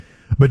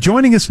But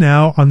joining us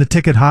now on the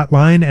ticket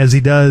hotline, as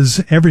he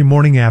does every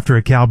morning after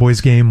a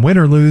Cowboys game, win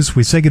or lose,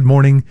 we say good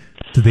morning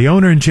to the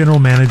owner and general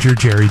manager,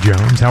 Jerry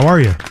Jones. How are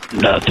you?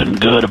 Nothing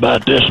good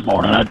about this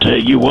morning, I tell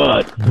you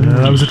what.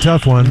 That was a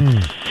tough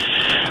one.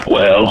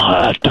 Well,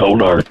 I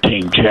told our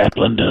team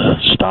chaplain to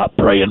stop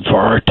praying for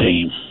our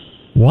team.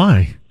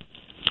 Why?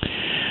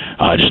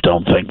 I just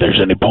don't think there's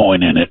any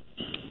point in it.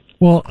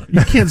 Well,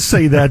 you can't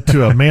say that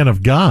to a man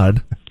of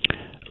God.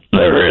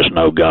 There is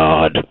no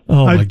God.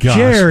 Oh, my gosh,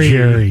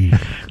 Jerry.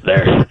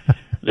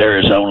 There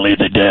is only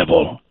the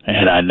devil,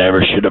 and I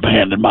never should have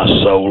handed my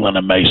soul in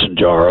a mason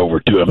jar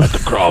over to him at the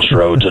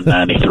crossroads in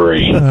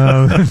 93.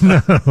 Oh,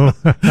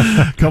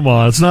 no. Come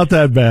on, it's not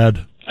that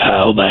bad.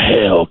 How the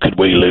hell could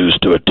we lose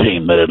to a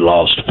team that had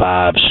lost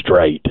 5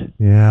 straight?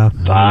 Yeah.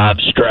 5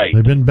 straight.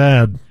 They've been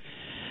bad.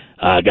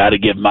 I got to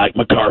give Mike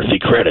McCarthy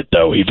credit,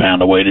 though. He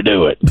found a way to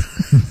do it.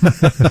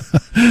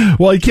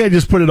 Well, you can't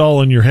just put it all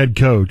on your head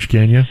coach,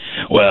 can you?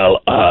 Well,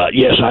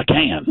 yes, I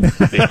can,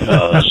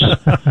 because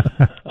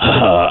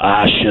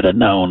I should have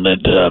known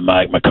that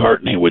Mike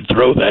McCartney would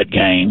throw that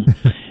game,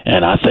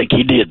 and I think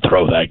he did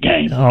throw that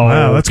game. Oh,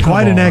 wow, that's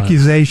quite an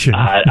accusation.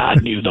 I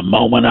knew the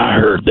moment I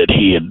heard that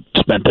he had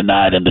spent the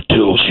night in the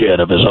tool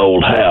shed of his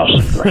old house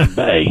in Green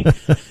Bay.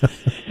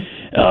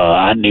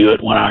 I knew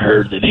it when I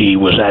heard that he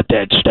was at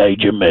that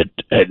stadium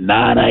at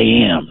 9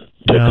 a.m.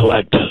 to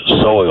collect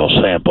soil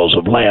samples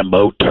of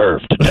Lambeau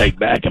turf to take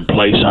back and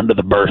place under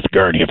the birth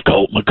gurney of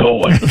Colt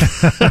McCoy.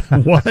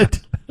 What?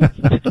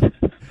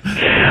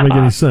 Doesn't make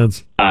any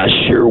sense. I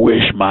sure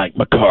wish Mike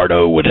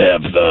McCardo would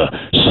have the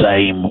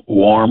same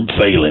warm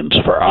feelings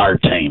for our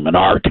team and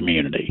our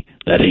community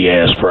that he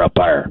has for up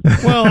there.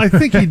 Well, I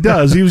think he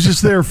does. He was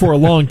just there for a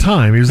long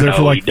time. He was there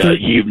for like...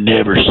 You've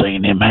never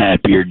seen him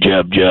happier,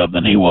 Jub,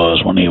 than he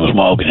was when he was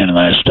walking into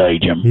that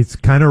stadium. He's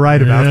kind of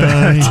right about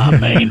that. I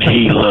mean,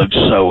 he looked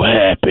so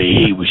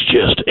happy. He was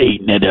just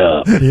eating it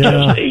up.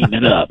 Just eating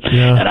it up.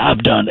 Yeah. And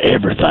I've done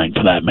everything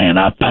for that man.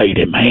 I've paid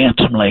him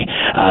handsomely.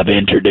 I've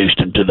introduced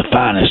him to the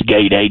finest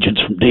gate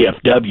agents from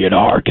DFW to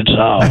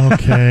Arkansas.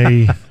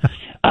 Okay.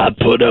 I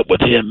put up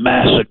with him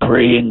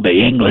massacring the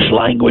English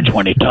language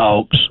when he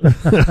talks.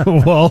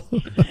 Well,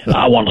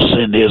 I want to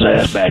send his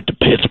ass back to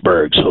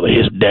Pittsburgh so that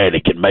his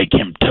daddy can make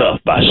him tough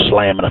by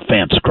slamming a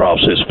fence across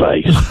his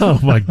face.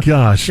 Oh my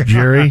gosh,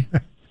 Jerry.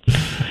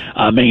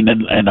 I mean,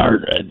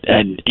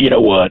 and you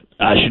know what?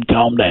 I should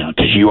calm down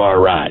because you are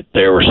right.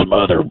 There were some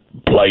other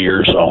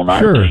players on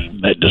our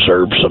team that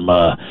deserve some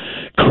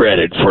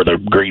credit for the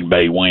Green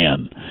Bay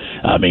win.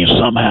 I mean,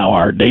 somehow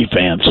our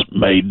defense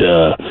made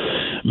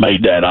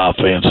that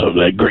offense of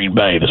that Green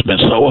Bay that's been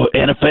so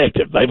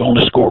ineffective. They've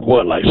only scored,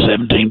 like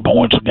 17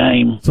 points a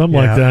game? Something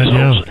like that,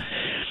 yeah.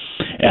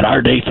 And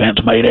our defense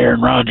made Aaron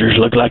Rodgers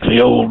look like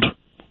the old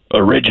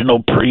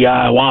original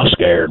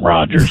pre-ayahuasca Aaron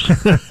Rodgers.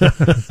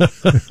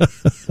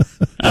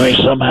 I mean,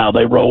 somehow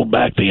they rolled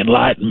back the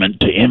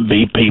Enlightenment to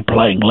MVP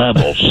playing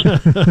levels.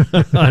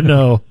 I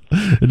know.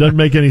 It doesn't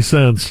make any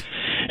sense.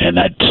 And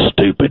that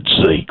stupid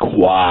Zeke,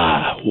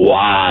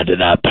 why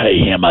did I pay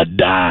him a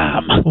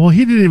dime? Well,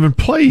 he didn't even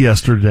play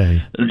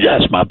yesterday.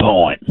 That's my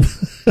point.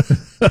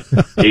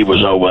 He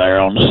was over there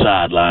on the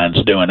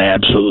sidelines doing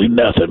absolutely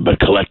nothing but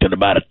collecting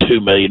about a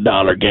 $2 million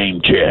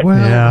game check.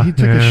 Well, he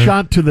took a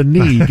shot to the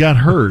knee, got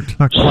hurt.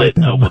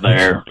 Sitting over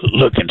there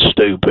looking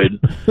stupid,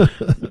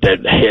 that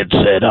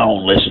headset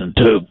on, listening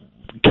to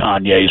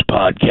Kanye's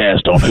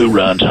podcast on Who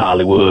Runs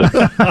Hollywood.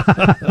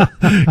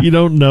 You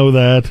don't know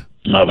that.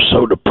 I was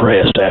so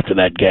depressed after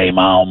that game,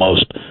 I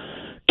almost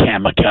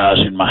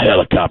kamikazed my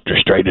helicopter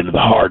straight into the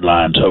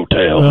Hardlines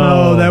Hotel.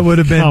 Oh, that would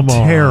have been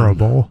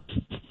terrible.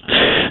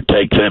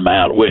 Take them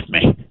out with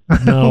me.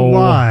 No.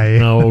 Why?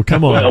 No,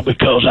 come on. Well,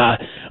 because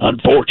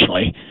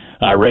unfortunately,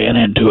 I ran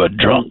into a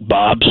drunk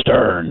Bob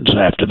Stearns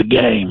after the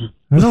game.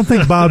 I don't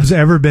think Bob's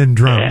ever been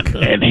drunk.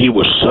 And he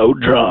was so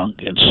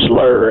drunk and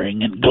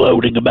slurring and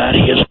gloating about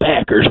his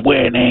Packers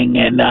winning,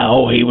 and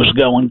he was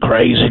going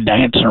crazy,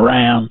 dancing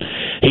around.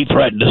 He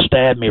threatened to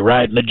stab me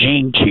right in the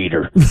gene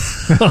cheater.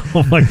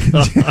 Oh, my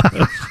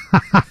God.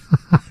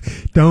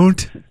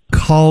 Don't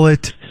call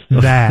it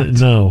that.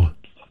 No.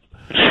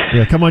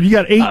 Yeah, come on. You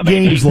got 8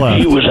 games left.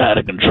 He was out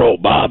of control.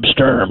 Bob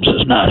Stearns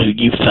is not who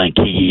you think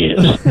he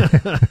is.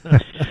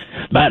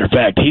 Matter of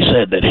fact, he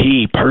said that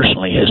he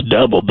personally has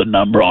doubled the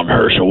number on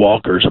Herschel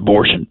Walker's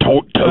abortion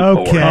tote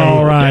board. Okay,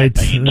 all right.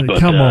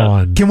 Come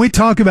on. Can we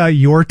talk about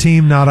your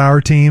team, not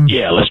our team?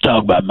 Yeah, let's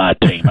talk about my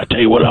team. I tell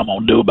you what I'm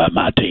going to do about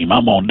my team.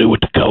 I'm going to do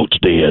what the coach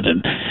did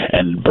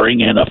and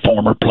bring in a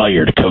former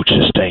player to coach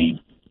his team.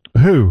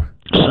 Who?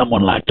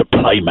 Someone like the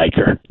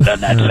playmaker.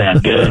 Doesn't that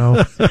sound good?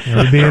 Well, it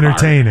would be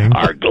entertaining.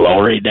 Our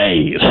glory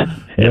days.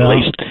 Yeah.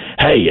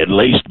 At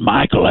least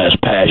Michael has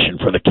passion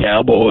for the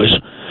Cowboys,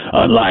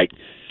 unlike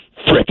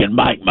frickin'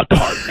 Mike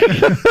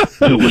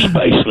McCartney, who was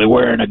basically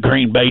wearing a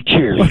Green Bay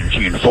cheerleader's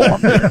uniform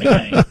during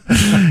the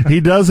game. He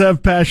does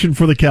have passion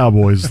for the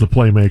Cowboys, the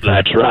playmaker.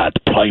 That's right,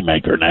 the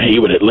playmaker. Now, he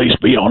would at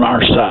least be on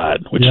our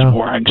side, which is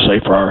more I can say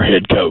for our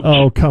head coach.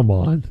 Oh, come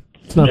on.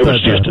 It's not it that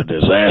was just a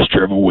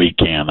disaster of a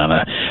weekend, and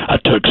I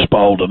took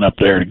Spalding up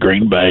there to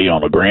Green Bay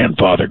on a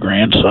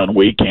grandfather-grandson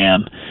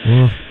weekend.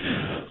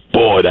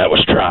 Boy, that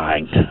was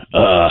trying.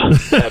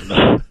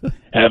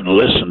 Having to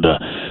listen to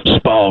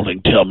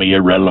Spalding tell me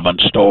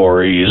irrelevant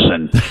stories,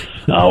 and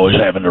always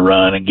having to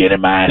run and get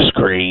him ice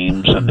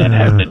creams, and then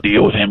having to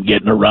deal with him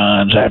getting the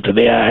runs after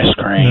the ice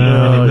cream.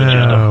 No, it was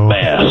just a no.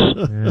 mess.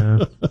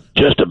 Yeah.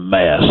 Just a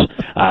mess.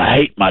 I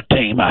hate my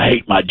team. I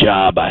hate my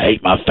job. I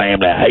hate my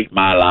family. I hate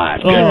my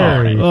life.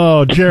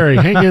 Jerry,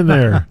 hang in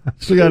there.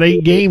 Still got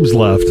 8 games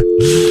left.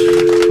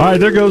 All right,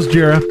 there goes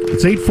Jarrah.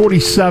 It's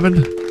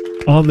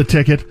 8:47 on the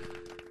ticket.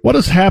 What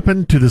has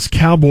happened to this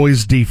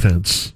Cowboys defense?